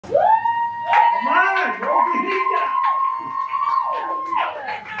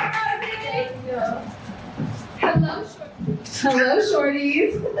Hello, hello,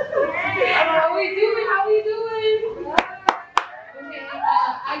 shorties. How we doing? How we doing? Okay,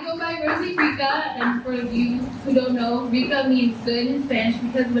 I go by Rosie Rica, and for you who don't know, Rica means good in Spanish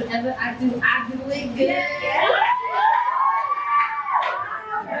because whatever I do it good.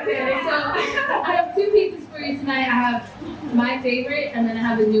 Okay, so I have two pieces for you tonight. I have my favorite, and then I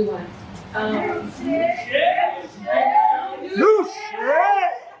have a new one. I'm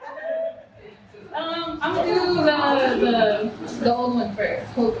gonna do the old one first,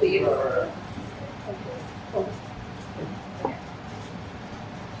 hopefully.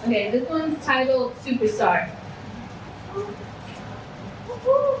 Okay, this one's titled Superstar.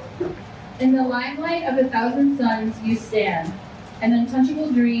 In the limelight of 1,000 suns you stand, an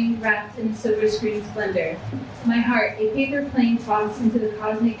untouchable dream wrapped in silver screen splendor. My heart, a paper plane tossed into the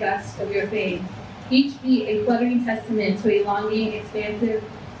cosmic gust of your fame. Each beat a fluttering testament to a longing expansive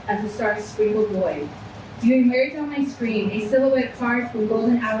as the stars sprinkled void. You emerge on my screen, a silhouette carved from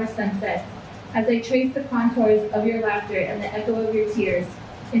golden hour sunsets, as I trace the contours of your laughter and the echo of your tears.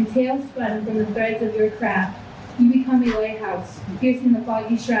 In tales spun from the threads of your craft, you become a lighthouse, piercing the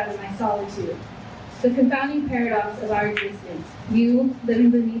foggy shroud of my solitude. The confounding paradox of our existence, you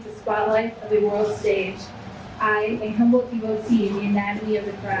living beneath the spotlight of a world stage, I, a humble devotee in the anatomy of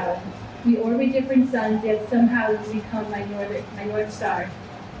the crowd. We orbit different suns, yet somehow you become my North Star.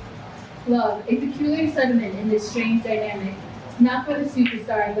 Love, a peculiar sediment in this strange dynamic, not for the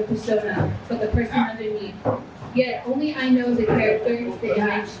superstar, the persona, but the person underneath. Yet only I know the character, the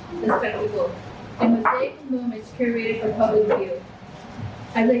image, the spectacle, a mosaic of moments curated for public view.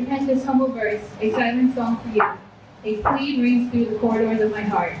 As I pen this humble verse, a silent song for you, a plea rings through the corridors of my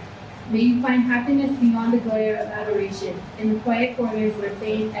heart. May you find happiness beyond the glare of adoration, in the quiet corners where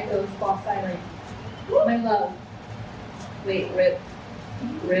fame echoes fall silent. My love. Wait, rip.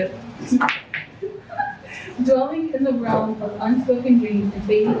 Dwelling in the realm of unspoken dreams and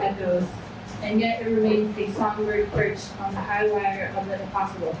fading echoes, and yet it remains a songbird perched on the high wire of the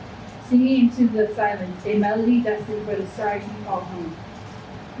impossible, singing into the silence, a melody destined for the stars you call home.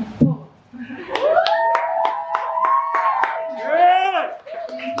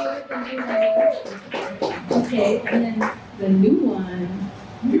 Okay, and then the new one.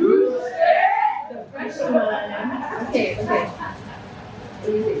 The fresh one. Okay.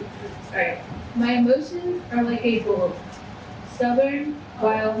 Let me see. Alright. My emotions are like a bull. Stubborn,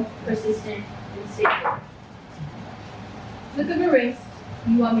 wild, persistent, and sacred. Flick of a wrist,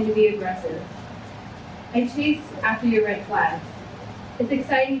 you want me to be aggressive. I chase after your red flags. It's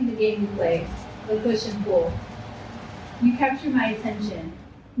exciting the game you play, the push and pull. You capture my attention,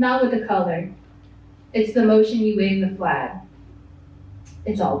 not with the color. It's the motion you wave the flag.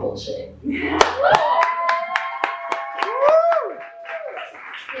 It's all bullshit.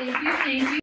 Thank you.